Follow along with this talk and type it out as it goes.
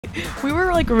We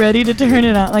were like ready to turn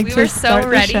it on. Like We to were so start the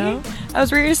ready. show. I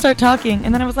was ready to start talking,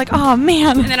 and then I was like, "Oh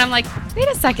man!" And then I'm like, wait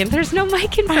a second, there's no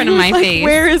mic in front I of was my like, face.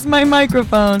 Where is my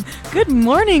microphone? Good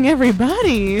morning,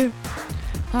 everybody.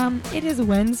 It is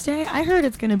Wednesday. I heard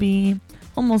it's gonna be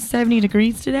almost 70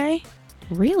 degrees today.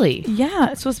 Really?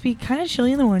 Yeah, it's supposed to be kind of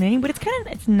chilly in the morning, but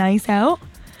it's nice out.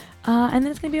 And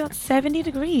then it's gonna be about 70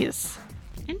 degrees.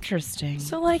 Interesting.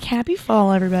 So like, happy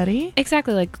fall, everybody.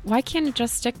 Exactly. Like, why can't it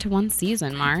just stick to one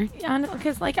season, Mar? Yeah,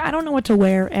 because like I don't know what to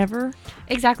wear ever.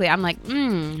 Exactly. I'm like,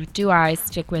 do I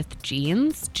stick with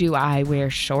jeans? Do I wear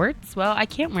shorts? Well, I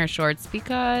can't wear shorts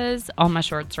because all my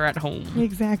shorts are at home.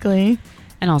 Exactly.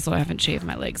 And also, I haven't shaved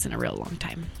my legs in a real long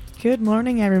time. Good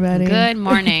morning, everybody. Good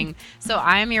morning. So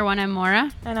I am your one,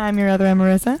 Amora. And I'm your other,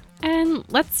 Marissa. And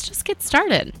let's just get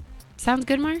started. Sounds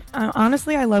good, Mar?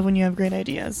 Honestly, I love when you have great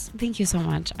ideas. Thank you so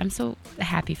much. I'm so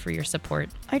happy for your support.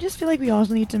 I just feel like we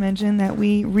also need to mention that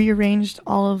we rearranged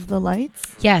all of the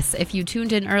lights. Yes, if you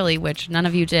tuned in early, which none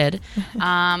of you did,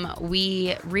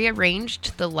 we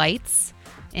rearranged the lights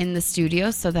in the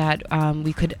studio so that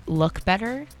we could look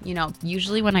better. You know,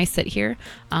 usually when I sit here,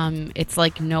 it's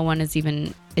like no one is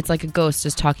even, it's like a ghost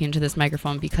is talking into this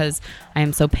microphone because I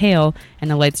am so pale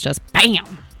and the lights just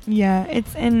BAM! Yeah,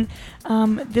 it's in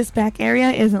this back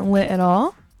area isn't lit at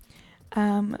all.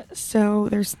 So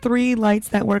there's 3 lights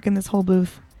that work in this whole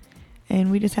booth.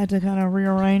 And we just had to kind of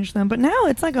rearrange them. But now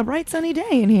it's like a bright sunny day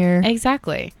in here.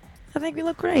 Exactly. I think we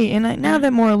look great. And now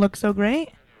that Maura looks so great,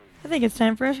 I think it's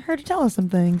time for her to tell us some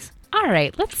things. All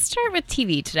right, let's start with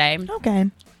TV today.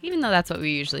 Okay. Even though that's what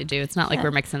we usually do. It's not like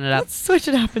we're mixing it up. Let's switch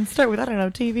it up and start with, I don't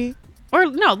know, TV. Or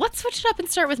no, let's switch it up and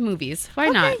start with movies. Why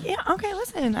not? Yeah, okay,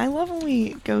 listen. I love when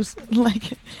we go,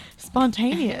 like,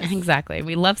 spontaneous. Exactly.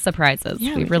 We love surprises.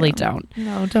 Yeah, we really don't.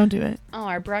 No, don't do it. Oh,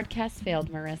 our broadcast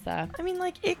failed, Marissa. I mean,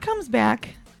 like, it comes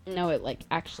back. No, it like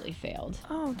actually failed.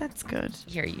 Oh, that's good.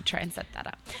 Here, you try and set that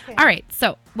up. Okay. All right.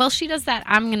 So, while she does that,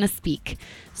 I'm going to speak.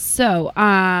 So,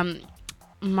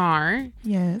 Mar,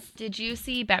 Yes, did you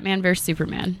see Batman vs.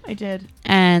 Superman? I did.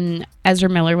 And Ezra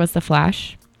Miller was the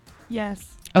Flash?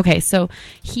 Yes. Okay, so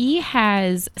he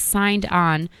has signed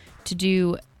on to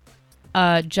do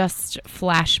a Just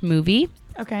Flash movie.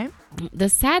 Okay. The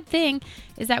sad thing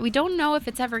is that we don't know if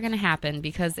it's ever going to happen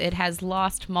because it has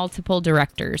lost multiple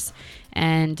directors.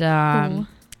 And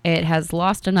it has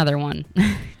lost another one.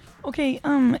 Okay,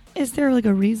 is there, like,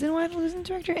 a reason why the losing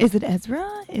director? Is it Ezra?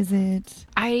 Is it...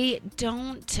 I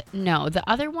don't know. The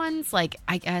other ones, like,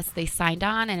 I guess they signed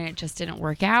on and it just didn't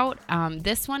work out.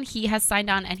 This one, he has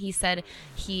signed on and he said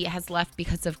he has left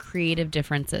because of creative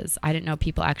differences. I didn't know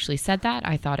people actually said that.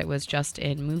 I thought it was just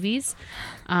in movies.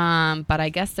 But I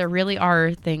guess there really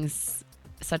are things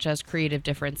such as creative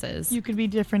differences. You could be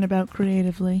different about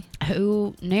creatively.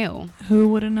 Who knew? Who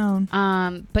would have known?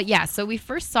 But yeah, so we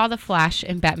first saw the Flash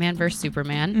in Batman vs.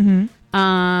 Superman.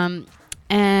 Mm-hmm.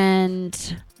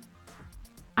 And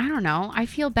I don't know. I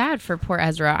feel bad for poor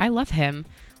Ezra. I love him.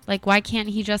 Like, why can't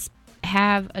he just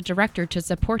have a director to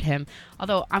support him?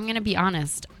 Although, I'm going to be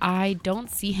honest, I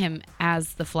don't see him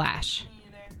as the Flash.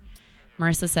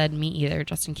 Marissa said me either,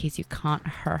 just in case you can't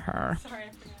hear her. Sorry.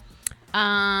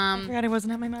 I Um, forgot I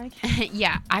wasn't at my mic.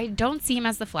 yeah, I don't see him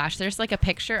as the Flash. There's like a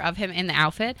picture of him in the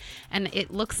outfit, and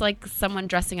it looks like someone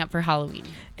dressing up for Halloween.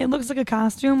 It looks like a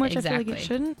costume, which I feel like it Exactly.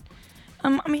 shouldn't.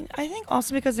 I mean, I think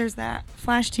also because there's that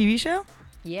Flash TV show.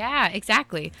 Yeah,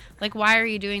 exactly. Like, why are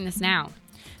you doing this now?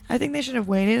 I think they should have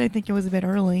waited. I think it was a bit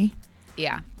early.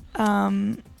 Yeah.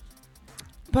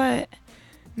 But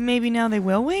maybe now they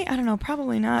will wait. I don't know.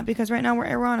 Probably not, because right now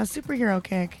we're on a superhero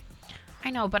kick. I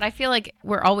know, but I feel like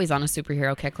we're always on a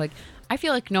superhero kick. Like, I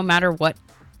feel like no matter what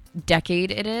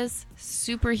decade it is,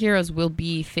 superheroes will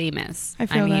be famous. I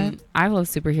feel mean, that. I love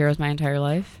superheroes my entire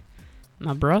life.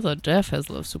 My brother Jeff has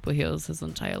loved superheroes his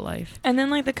entire life. And then,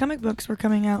 like, the comic books were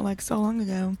coming out, like, so long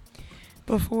ago,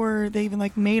 before they even,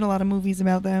 like, made a lot of movies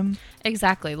about them.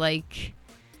 Exactly. Like,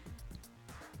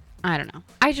 I don't know.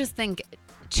 I just think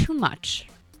too much.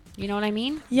 You know what I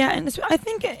mean? Yeah, and I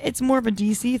think it's more of a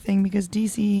DC thing, because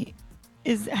DC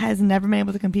has never been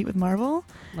able to compete with Marvel.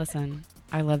 Listen,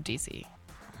 I love DC.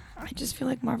 I just feel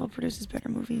like Marvel produces better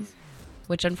movies.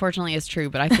 Which unfortunately is true,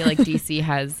 but I feel like DC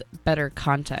has better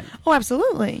content. Oh,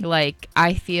 absolutely. Like,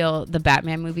 I feel the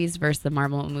Batman movies versus the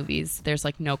Marvel movies, there's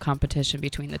like no competition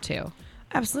between the two.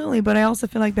 Absolutely, but I also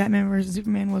feel like Batman vs.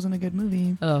 Superman wasn't a good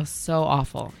movie. Oh, so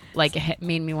awful. Like, it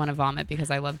made me want to vomit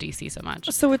because I love DC so much.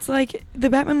 So it's like the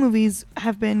Batman movies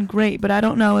have been great, but I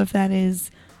don't know if that is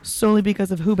solely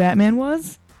because of who Batman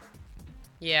was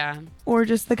Yeah. or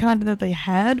just the content that they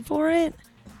had for it.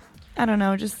 I don't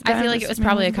know. Just I feel like it was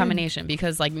probably a good. combination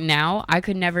because like now I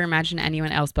could never imagine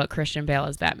anyone else but Christian Bale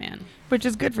as Batman. Which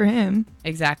is good for him.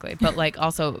 Exactly. But like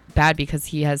also bad because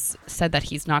he has said that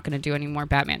he's not going to do any more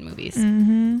Batman movies.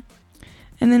 Mm-hmm.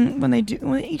 And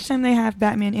then each time they have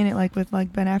Batman in it, like with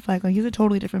like Ben Affleck, like he's a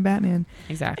totally different Batman.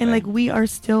 Exactly. And like we are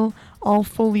still all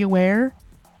fully aware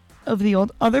of the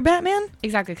old other Batman.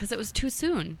 Exactly, because it was too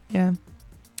soon. Yeah.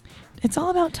 It's all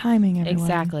about timing, everyone.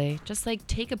 Exactly. Just like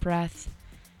take a breath.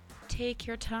 Take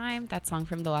your time. That song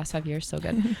from the last 5 years, so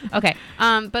good. Okay.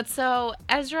 But so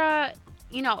Ezra,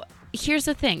 here's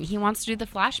the thing. He wants to do the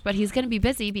Flash, but he's going to be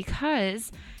busy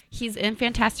because he's in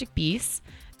Fantastic Beasts.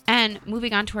 And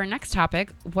moving on to our next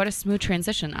topic, what a smooth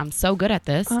transition. I'm so good at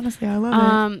this. Honestly, I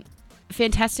love it.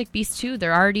 Fantastic Beasts 2,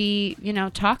 they're already,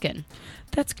 talking.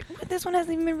 This one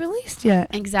hasn't even been released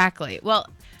yet. Exactly. Well,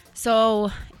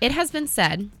 so it has been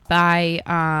said by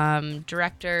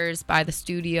directors, by the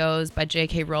studios, by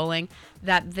J.K. Rowling,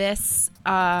 that this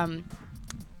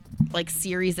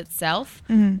series itself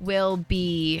will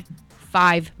be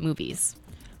 5 movies.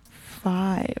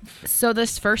 5. So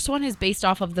this first one is based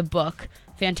off of the book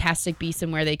Fantastic Beasts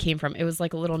and Where They Came From. It was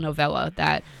like a little novella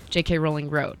that J.K. Rowling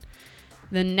wrote.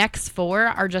 The next 4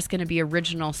 are just going to be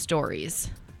original stories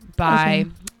by,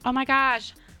 oh my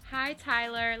gosh. Hi,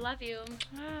 Tyler. Love you.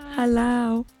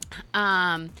 Hello.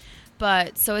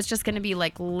 But so it's just going to be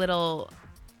like little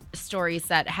stories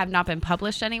that have not been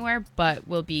published anywhere, but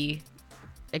will be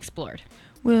explored.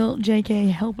 Will J.K.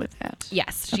 help with that?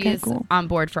 Yes, she is on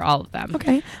board for all of them.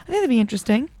 Okay. I think that'd be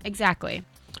interesting. Exactly.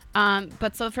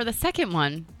 But so for the second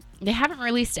one, they haven't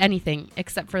released anything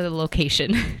except for the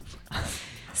location.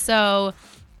 So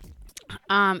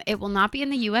it will not be in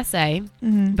the USA,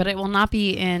 but it will not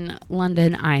be in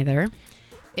London either.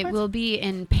 It will be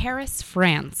in Paris,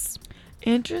 France.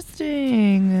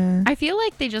 Interesting. I feel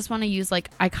like they just want to use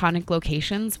like iconic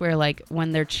locations where like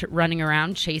when they're running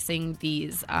around chasing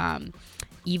these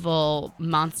evil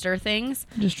monster things.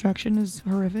 Destruction is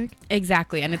horrific.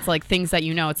 Exactly. And it's like things that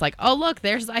it's like, oh, look,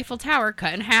 there's the Eiffel Tower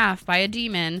cut in half by a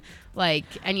demon. Like,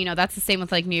 and that's the same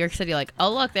with like New York City. Like,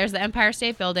 oh, look, there's the Empire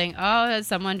State Building. Oh,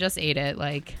 someone just ate it.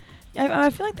 Like, I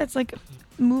feel like that's like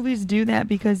movies do that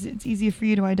because it's easy for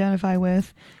you to identify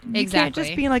with. You can't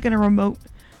just be like in a remote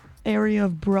area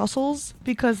of Brussels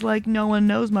because like no one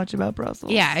knows much about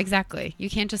Brussels. Yeah, exactly. You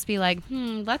can't just be like,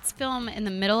 let's film in the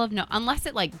middle of unless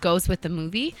it like goes with the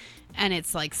movie and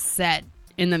it's like set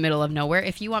in the middle of nowhere.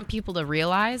 If you want people to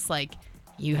realize, like,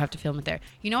 you have to film it there.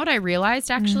 You know what I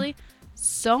realized actually?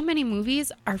 So many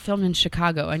movies are filmed in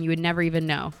Chicago and you would never even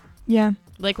know. Yeah.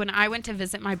 Like when I went to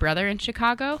visit my brother in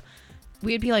Chicago,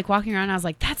 we'd be like walking around and I was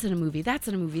like, that's in a movie, that's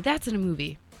in a movie, that's in a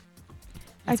movie.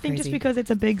 That's I think crazy. Just because it's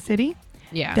a big city.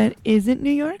 Yeah. That isn't New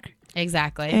York.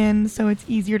 Exactly. And so it's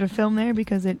easier to film there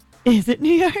because it isn't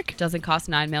New York. Doesn't cost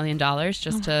 $9 million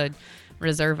just to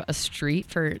reserve a street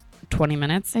for 20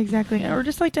 minutes. Exactly. Or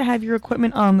just like to have your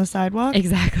equipment on the sidewalk.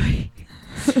 Exactly.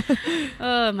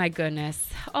 Oh my goodness.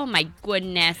 Oh my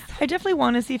goodness. I definitely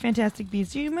want to see Fantastic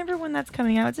Beasts. Do you remember when that's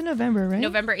coming out? It's in November, right?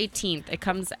 November 18th. It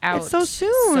comes out it's so soon.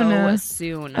 So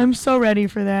soon. I'm so ready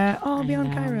for that. Oh, I'll be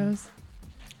on Kairos.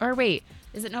 Or wait,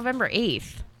 is it November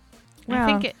 8th? Wow.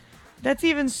 I think that's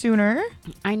even sooner.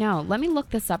 I know. Let me look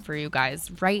this up for you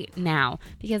guys right now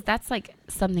because that's like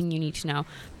something you need to know.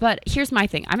 But here's my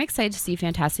thing. I'm excited to see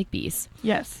Fantastic Beasts.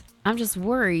 Yes. I'm just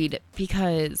worried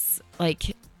because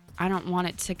like I don't want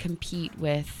it to compete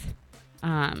with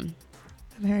the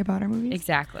Harry Potter movies.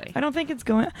 Exactly. I don't think it's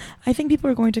going. I think people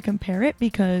are going to compare it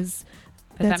because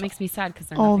that makes me sad because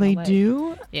they're all they alike.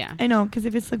 do. Yeah, I know, because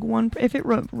if it's like if it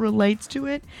relates to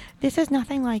it, this is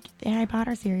nothing like the Harry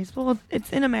Potter series. Well,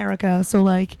 it's in America, so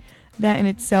like that in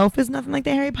itself is nothing like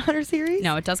the Harry Potter series.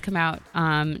 No, it does come out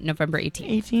November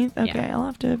 18th. 18th. Okay, yeah. I'll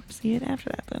have to see it after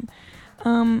that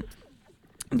then.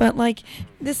 But like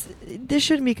this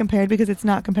shouldn't be compared because it's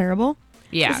not comparable.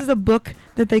 Yeah. This is a book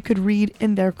that they could read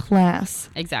in their class.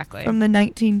 Exactly. From the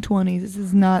 1920s. This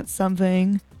is not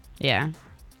something. Yeah.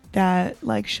 That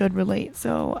like should relate.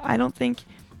 So I don't think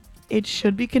it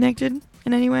should be connected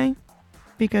in any way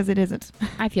because it isn't.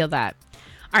 I feel that.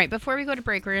 All right. Before we go to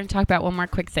break, we're going to talk about one more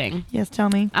quick thing. Yes. Tell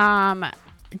me.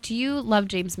 Do you love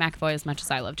James McAvoy as much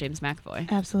as I love James McAvoy?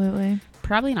 Absolutely.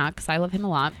 Probably not because I love him a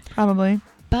lot. Probably.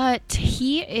 But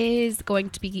he is going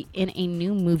to be in a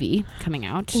new movie coming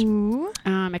out. Ooh.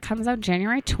 It comes out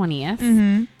January 20th.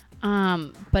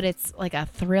 Mm-hmm. But it's like a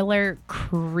thriller,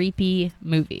 creepy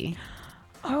movie.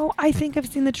 Oh, I think I've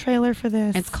seen the trailer for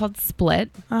this. It's called Split.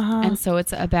 Uh-huh. And so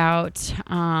it's about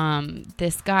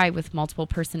this guy with multiple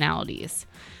personalities.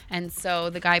 And so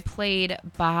the guy played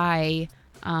by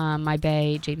my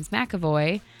bae, James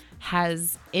McAvoy,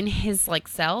 has in his like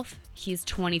self, he's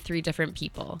 23 different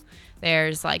people.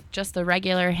 There's like just the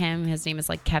regular him. His name is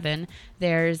like Kevin.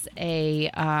 There's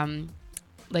a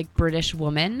like British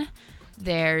woman.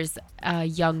 There's a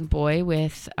young boy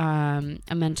with a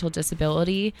mental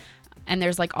disability. And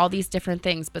there's like all these different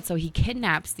things. But so he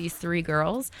kidnaps these 3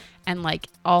 girls, and like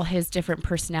all his different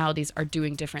personalities are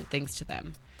doing different things to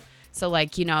them. So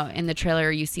like, you know, in the trailer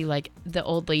you see like the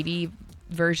old lady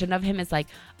version of him is like,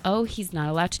 oh, he's not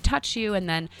allowed to touch you. And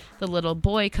then the little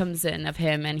boy comes in of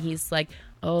him and he's like,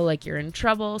 oh, like you're in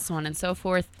trouble, so on and so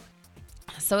forth.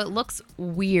 So it looks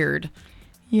weird.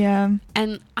 Yeah.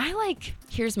 And I like,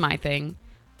 here's my thing.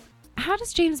 How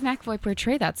does James McAvoy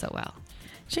portray that so well?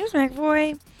 James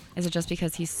McAvoy, Is it just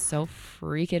because he's so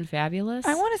freaking fabulous?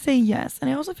 I want to say yes. And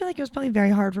I also feel like it was probably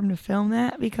very hard for him to film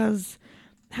that, because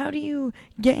how do you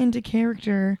get into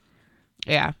character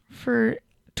Yeah. for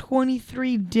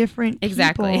 23 different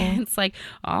Exactly. people? It's like,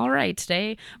 all right,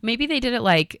 today, maybe they did it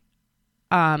like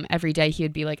every day he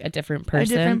would be like a different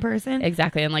person. A different person?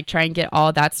 Exactly. And like try and get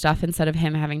all that stuff instead of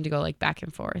him having to go like back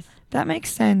and forth. That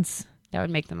makes sense. That would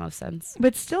make the most sense.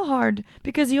 But still hard,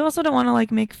 because you also don't want to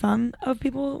like make fun of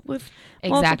people with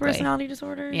multiple Exactly. personality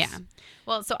disorders. Yeah.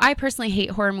 Well, so I personally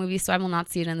hate horror movies, so I will not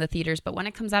see it in the theaters. But when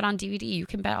it comes out on DVD, you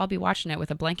can bet I'll be watching it with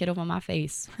a blanket over my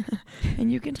face.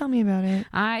 And you can tell me about it.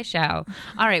 I shall.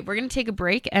 All right, we're going to take a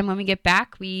break. And when we get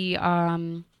back, we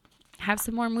have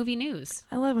some more movie news.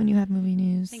 I love when you have movie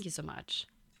news. Thank you so much.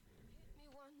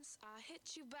 I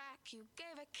hit you back, you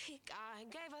gave a kick, I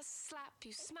gave a slap,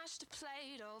 you smashed a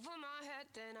plate over my head,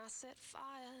 then I set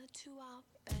fire to our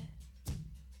bed.